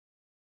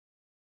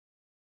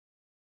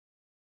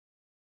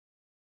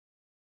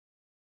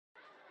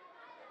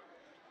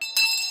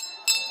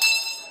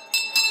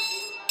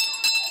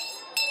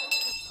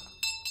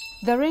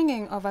The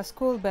ringing of a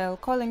school bell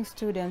calling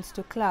students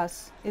to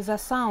class is a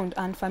sound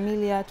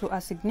unfamiliar to a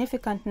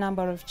significant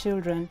number of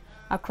children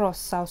across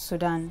South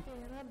Sudan.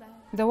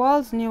 The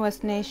world's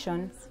newest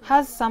nation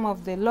has some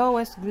of the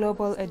lowest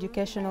global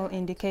educational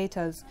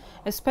indicators,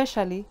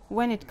 especially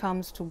when it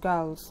comes to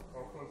girls.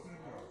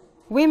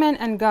 Women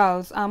and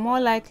girls are more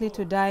likely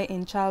to die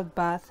in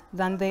childbirth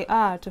than they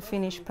are to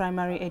finish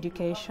primary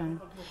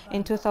education.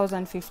 In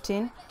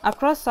 2015,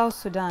 across South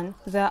Sudan,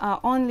 there are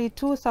only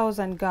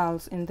 2,000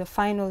 girls in the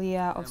final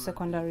year of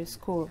secondary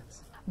school.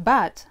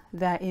 But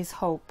there is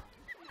hope.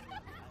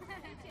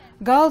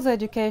 Girls'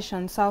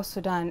 Education South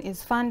Sudan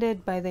is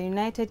funded by the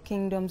United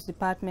Kingdom's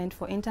Department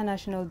for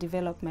International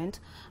Development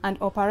and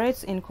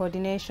operates in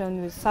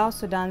coordination with South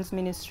Sudan's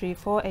Ministry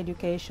for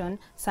Education,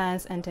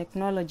 Science and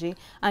Technology,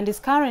 and is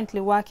currently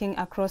working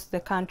across the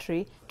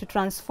country to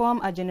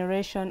transform a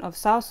generation of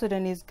South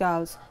Sudanese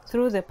girls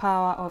through the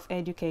power of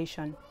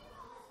education.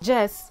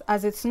 GESS,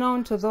 as it's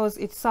known to those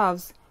it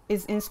serves,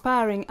 is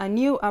inspiring a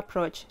new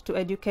approach to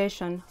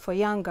education for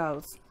young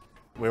girls.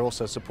 We're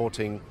also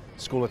supporting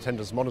school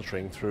attendance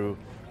monitoring through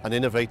an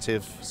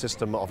innovative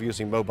system of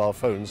using mobile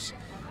phones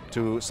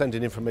to send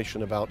in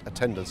information about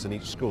attendance in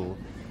each school.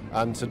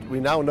 And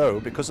we now know,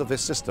 because of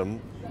this system,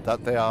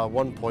 that there are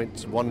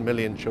 1.1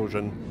 million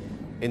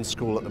children in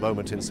school at the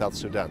moment in South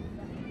Sudan.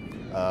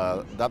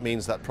 That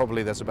means that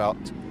probably there's about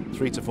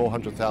 300,000 to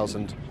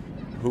 400,000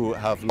 who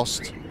have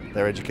lost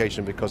their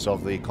education because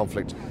of the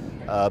conflict,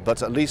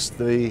 but at least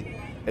the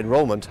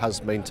enrollment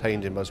has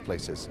maintained in most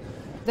places.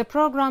 The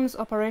programme's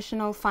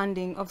operational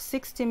funding of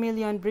 £60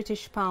 million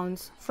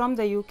from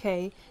the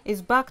UK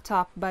is backed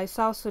up by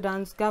South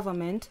Sudan's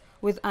government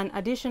with an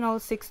additional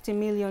 60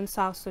 million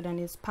South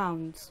Sudanese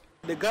pounds.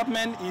 The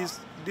government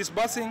is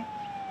disbursing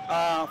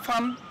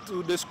funds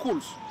to the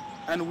schools,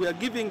 and we are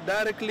giving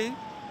directly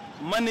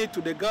money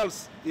to the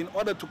girls in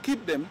order to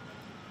keep them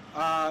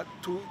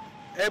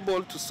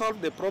able to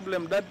solve the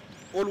problem that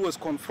always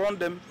confront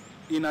them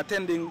in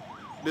attending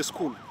the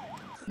school.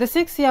 The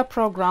 6-year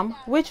program,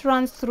 which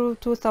runs through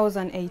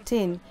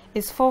 2018,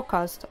 is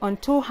focused on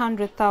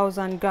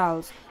 200,000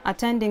 girls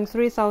attending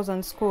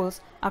 3,000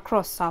 schools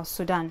across South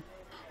Sudan.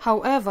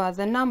 However,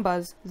 the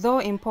numbers, though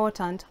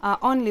important, are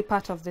only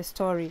part of the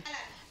story.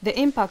 The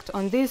impact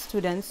on these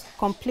students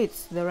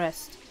completes the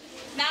rest.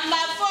 Number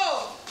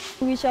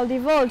 4. We shall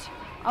devote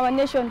our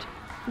nation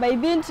by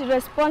being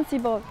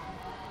responsible.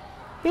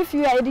 If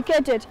you are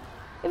educated,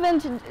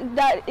 even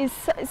there is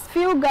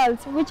few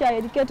girls which are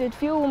educated,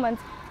 few women,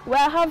 we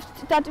have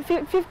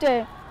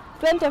 50,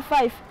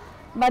 25,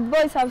 but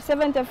boys have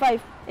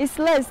 75. It's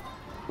less.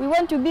 We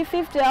want to be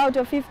 50 out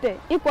of 50,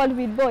 equal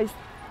with boys.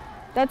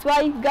 That's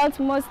why girls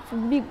must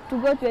be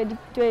to go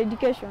to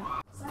education.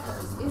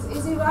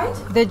 Is it right?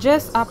 The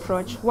GESS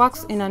approach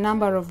works in a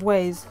number of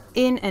ways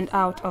in and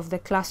out of the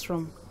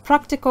classroom.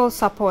 Practical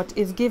support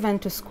is given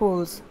to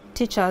schools,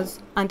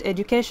 teachers and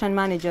education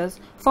managers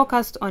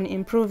focused on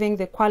improving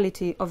the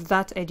quality of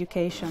that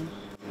education.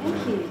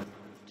 Thank you.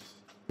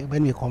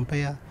 When we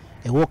compare,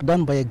 a work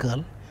done by a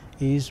girl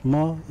is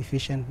more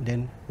efficient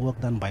than work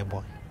done by a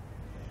boy.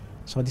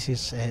 So this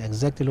is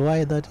exactly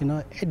why that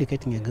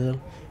educating a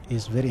girl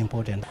is very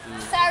important.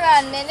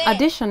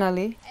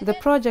 Additionally, the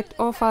project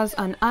offers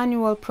an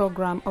annual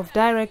program of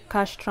direct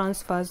cash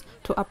transfers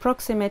to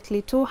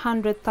approximately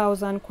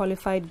 200,000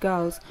 qualified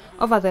girls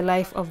over the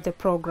life of the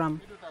program.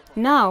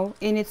 Now,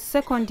 in its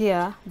second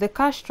year, the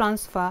cash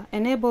transfer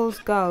enables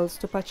girls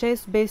to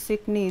purchase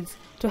basic needs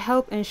to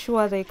help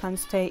ensure they can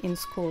stay in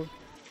school.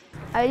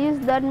 I use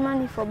that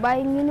money for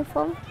buying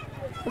uniform,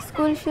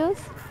 school shoes,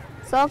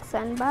 socks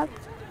and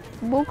bags,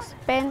 books,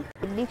 pen,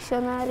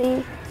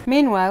 dictionary.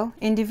 Meanwhile,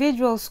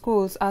 individual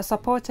schools are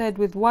supported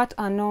with what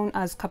are known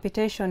as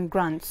capitation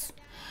grants.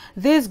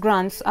 These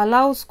grants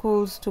allow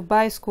schools to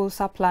buy school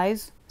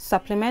supplies,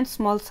 supplement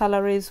small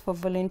salaries for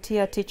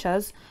volunteer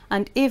teachers,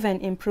 and even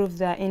improve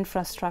their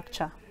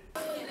infrastructure.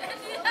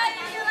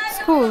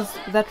 Schools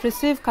that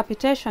receive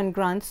capitation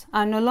grants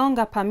are no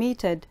longer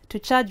permitted to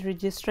charge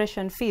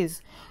registration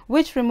fees,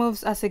 which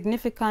removes a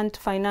significant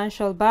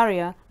financial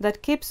barrier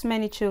that keeps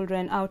many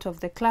children out of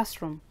the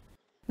classroom.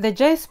 The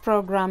GESS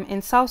program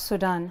in South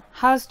Sudan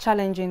has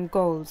challenging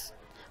goals,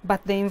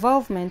 but the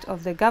involvement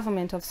of the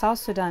government of South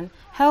Sudan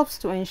helps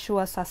to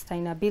ensure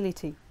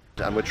sustainability.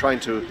 And we're trying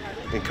to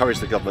encourage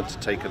the government to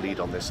take a lead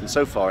on this, and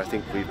so far I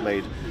think we've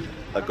made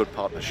a good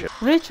partnership.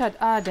 Richard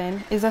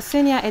Arden is a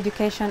senior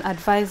education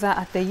advisor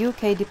at the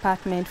UK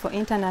Department for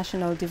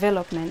International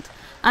Development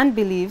and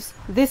believes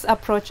this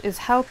approach is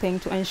helping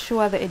to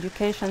ensure the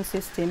education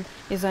system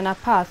is on a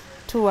path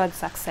towards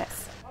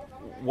success.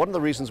 One of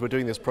the reasons we're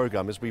doing this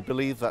program is we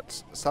believe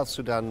that South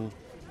Sudan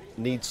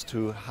needs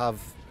to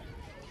have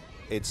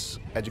its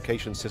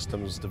education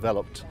systems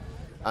developed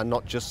and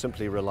not just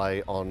simply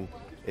rely on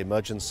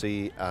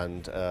emergency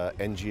and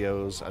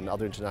NGOs and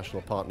other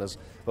international partners,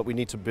 but we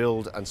need to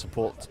build and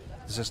support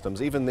the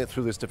systems even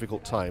through this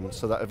difficult time,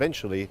 so that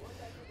eventually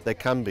there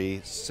can be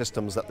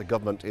systems that the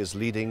government is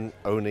leading,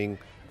 owning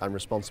and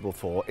responsible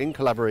for, in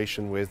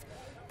collaboration with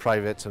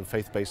private and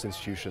faith-based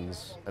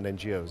institutions and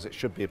NGOs. It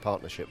should be a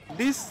partnership.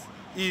 This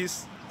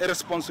is a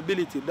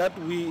responsibility that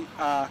we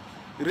are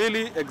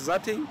really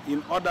exerting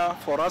in order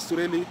for us to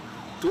really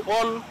to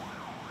all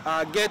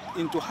get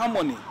into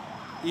harmony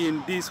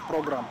in this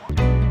program.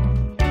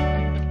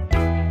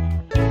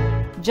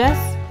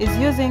 GESS is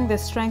using the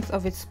strength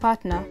of its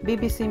partner,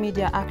 BBC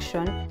Media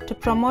Action, to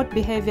promote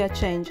behavior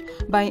change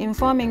by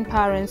informing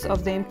parents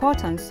of the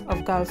importance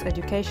of girls'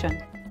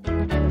 education.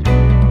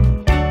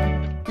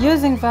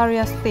 Using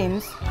various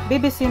themes,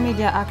 BBC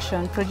Media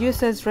Action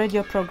produces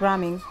radio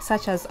programming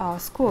such as Our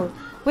School,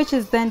 which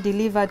is then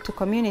delivered to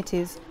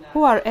communities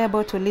who are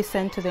able to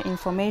listen to the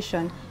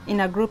information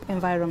in a group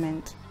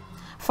environment.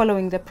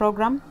 Following the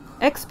program,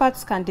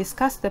 experts can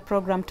discuss the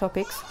program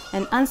topics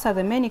and answer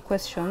the many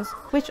questions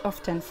which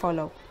often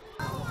follow.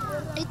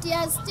 It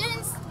has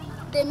changed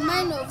the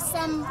mind of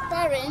some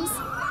parents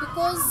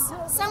because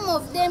some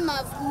of them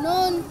have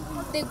known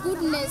the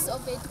goodness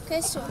of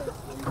education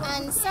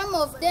and some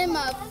of them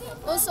have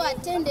also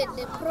attended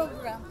the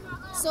program.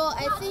 So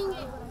I think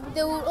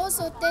they will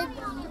also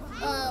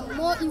take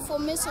more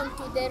information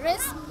to the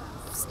rest,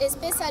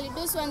 especially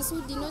those ones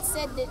who did not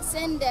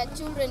send their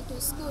children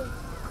to school.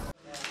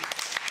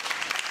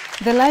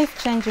 The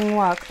life-changing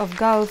work of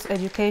Girls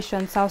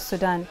Education South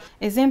Sudan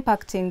is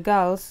impacting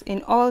girls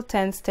in all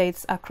 10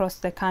 states across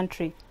the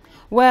country,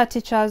 where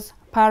teachers,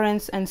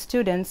 parents and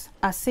students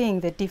are seeing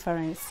the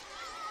difference.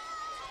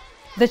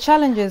 The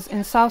challenges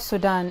in South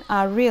Sudan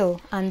are real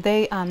and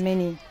they are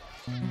many.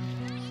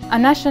 A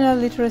national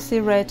literacy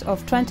rate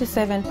of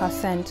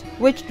 27%,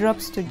 which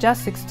drops to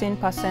just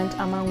 16%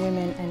 among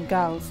women and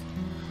girls.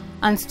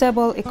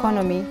 Unstable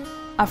economy,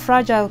 a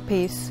fragile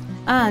peace,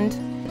 and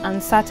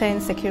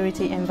uncertain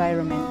security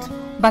environment.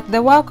 But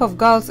the work of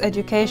Girls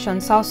Education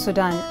South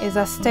Sudan is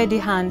a steady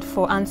hand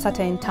for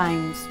uncertain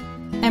times.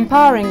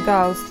 Empowering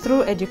girls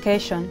through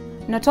education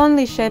not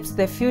only shapes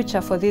the future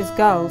for these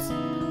girls,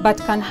 but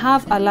can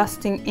have a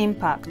lasting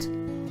impact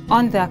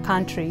on their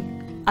country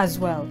as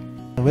well.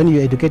 When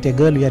you educate a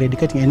girl, you are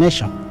educating a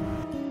nation.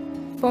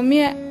 For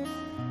me,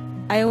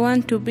 I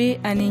want to be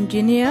an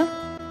engineer.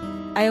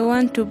 I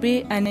want to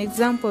be an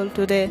example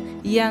to the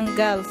young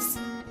girls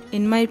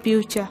in my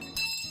future.